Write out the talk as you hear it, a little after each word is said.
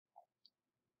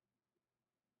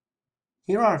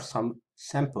Here are some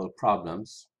sample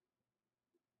problems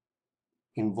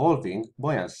involving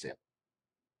buoyancy.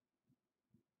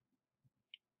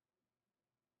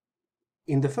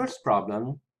 In the first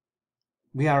problem,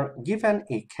 we are given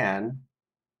a can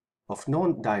of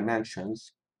known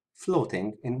dimensions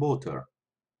floating in water.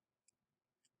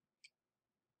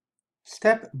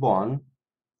 Step 1,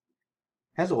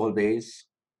 as always,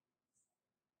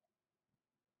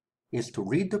 is to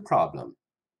read the problem.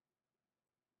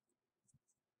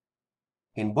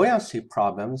 In buoyancy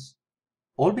problems,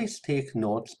 always take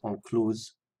notes on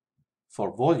clues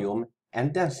for volume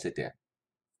and density.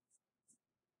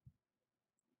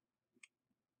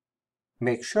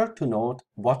 Make sure to note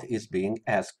what is being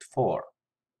asked for.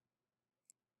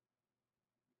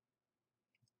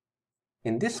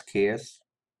 In this case,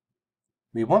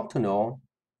 we want to know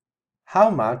how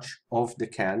much of the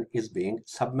can is being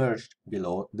submerged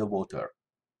below the water.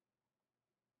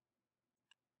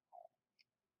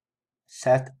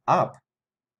 Set up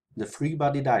the free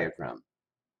body diagram.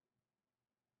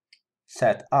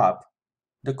 Set up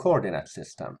the coordinate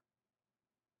system.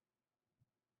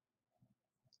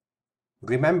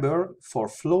 Remember, for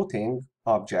floating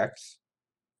objects,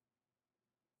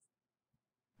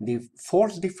 the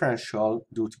force differential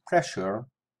due to pressure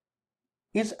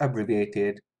is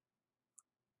abbreviated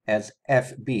as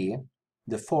FB,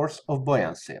 the force of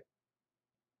buoyancy.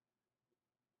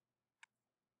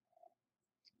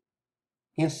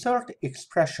 Insert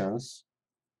expressions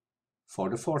for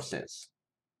the forces.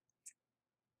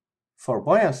 For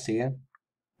buoyancy,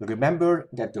 remember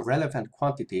that the relevant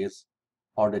quantities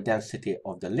are the density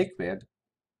of the liquid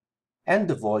and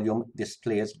the volume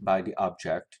displaced by the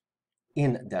object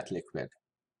in that liquid.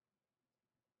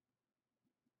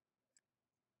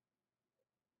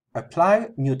 Apply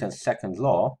Newton's second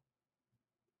law.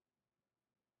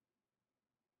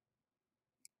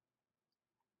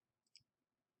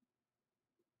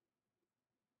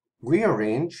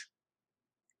 Rearrange,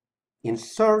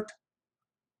 insert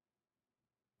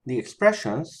the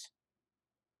expressions,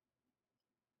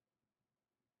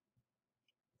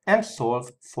 and solve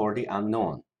for the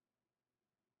unknown.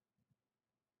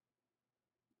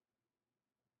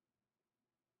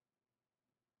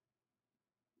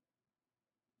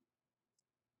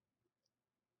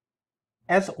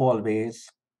 As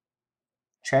always,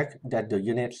 check that the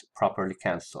units properly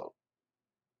cancel.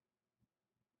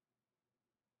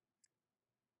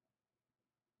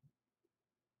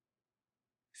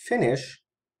 Finish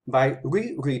by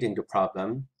rereading the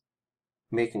problem,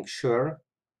 making sure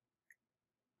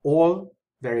all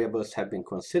variables have been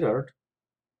considered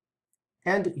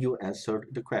and you answered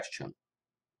the question.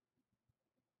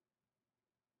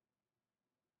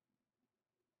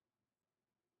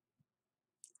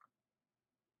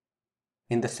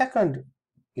 In the second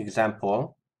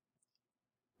example,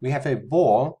 we have a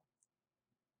ball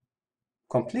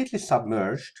completely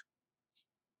submerged,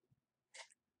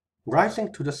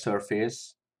 rising to the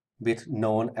surface with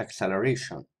known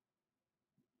acceleration.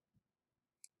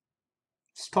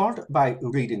 Start by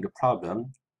reading the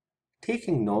problem,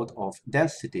 taking note of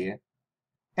density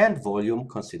and volume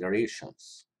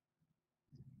considerations.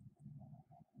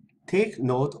 Take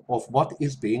note of what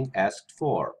is being asked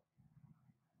for.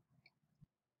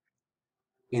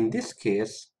 In this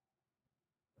case,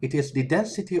 it is the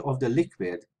density of the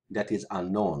liquid that is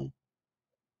unknown.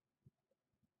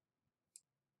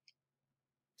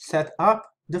 Set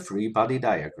up the free body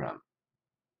diagram.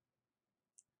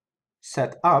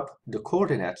 Set up the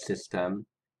coordinate system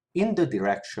in the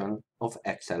direction of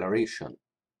acceleration.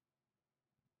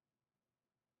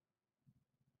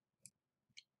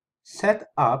 Set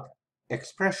up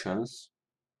expressions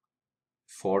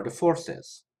for the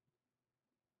forces.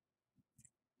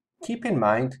 Keep in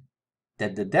mind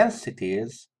that the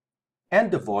densities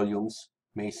and the volumes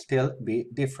may still be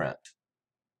different.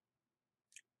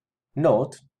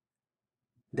 Note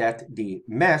that the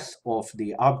mass of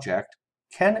the object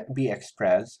can be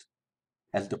expressed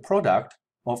as the product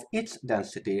of its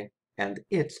density and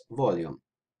its volume.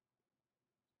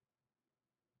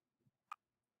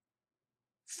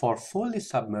 For fully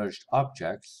submerged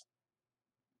objects,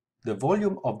 the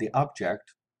volume of the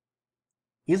object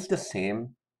is the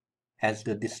same as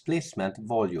the displacement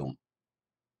volume.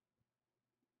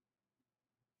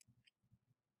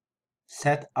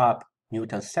 Set up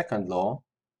Newton's second law,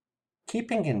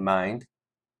 keeping in mind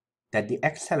that the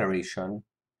acceleration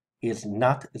is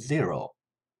not zero.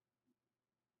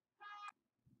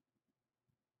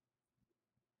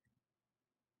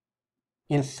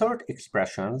 Insert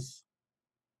expressions,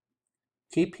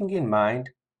 keeping in mind,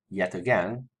 yet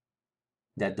again,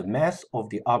 that the mass of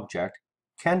the object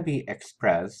can be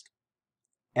expressed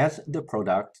as the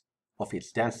product of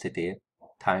its density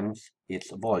times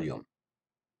its volume.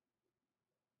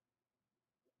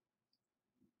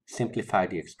 Simplify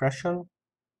the expression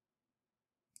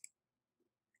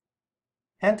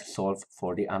and solve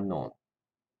for the unknown.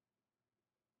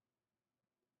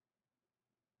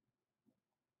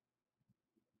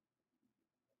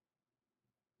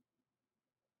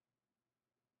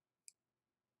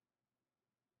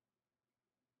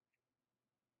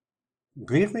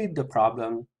 Reread the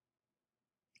problem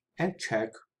and check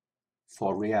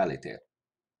for reality.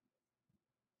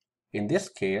 In this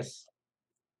case,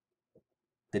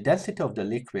 the density of the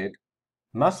liquid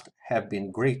must have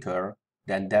been greater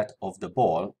than that of the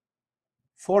ball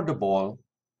for the ball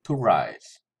to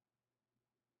rise.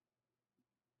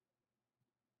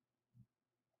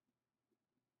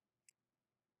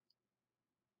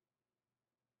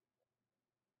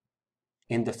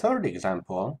 In the third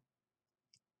example,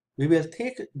 we will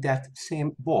take that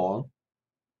same ball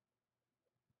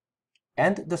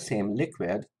and the same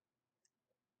liquid,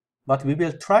 but we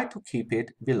will try to keep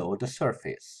it below the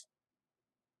surface.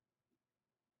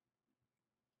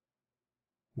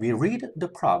 We read the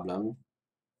problem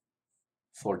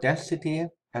for density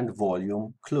and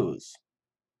volume clues.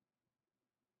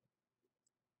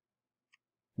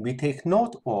 We take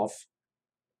note of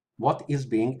what is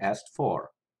being asked for.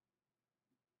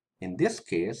 In this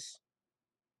case,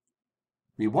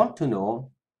 we want to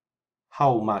know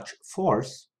how much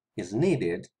force is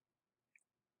needed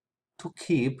to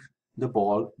keep the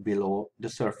ball below the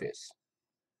surface.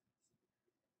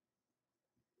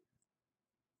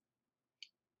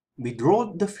 We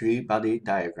draw the free body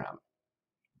diagram.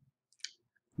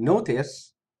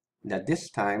 Notice that this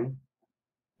time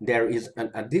there is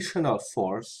an additional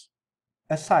force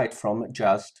aside from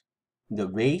just the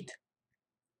weight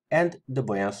and the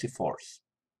buoyancy force.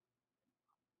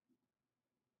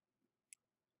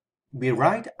 We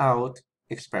write out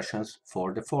expressions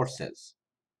for the forces.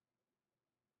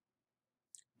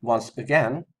 Once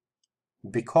again,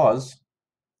 because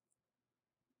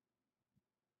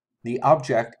the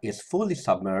object is fully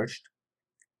submerged,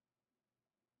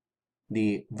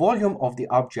 the volume of the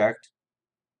object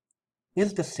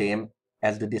is the same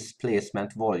as the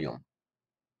displacement volume.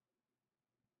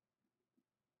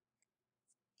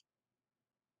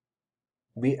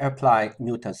 We apply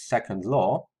Newton's second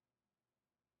law,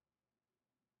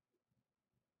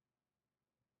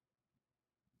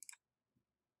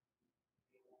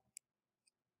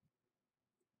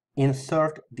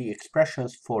 insert the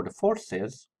expressions for the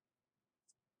forces,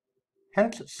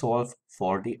 and solve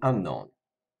for the unknown.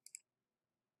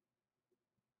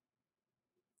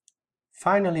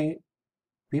 Finally,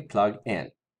 we plug in.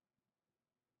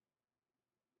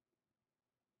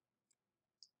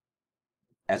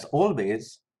 As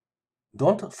always,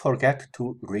 don't forget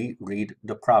to reread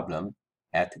the problem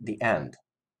at the end.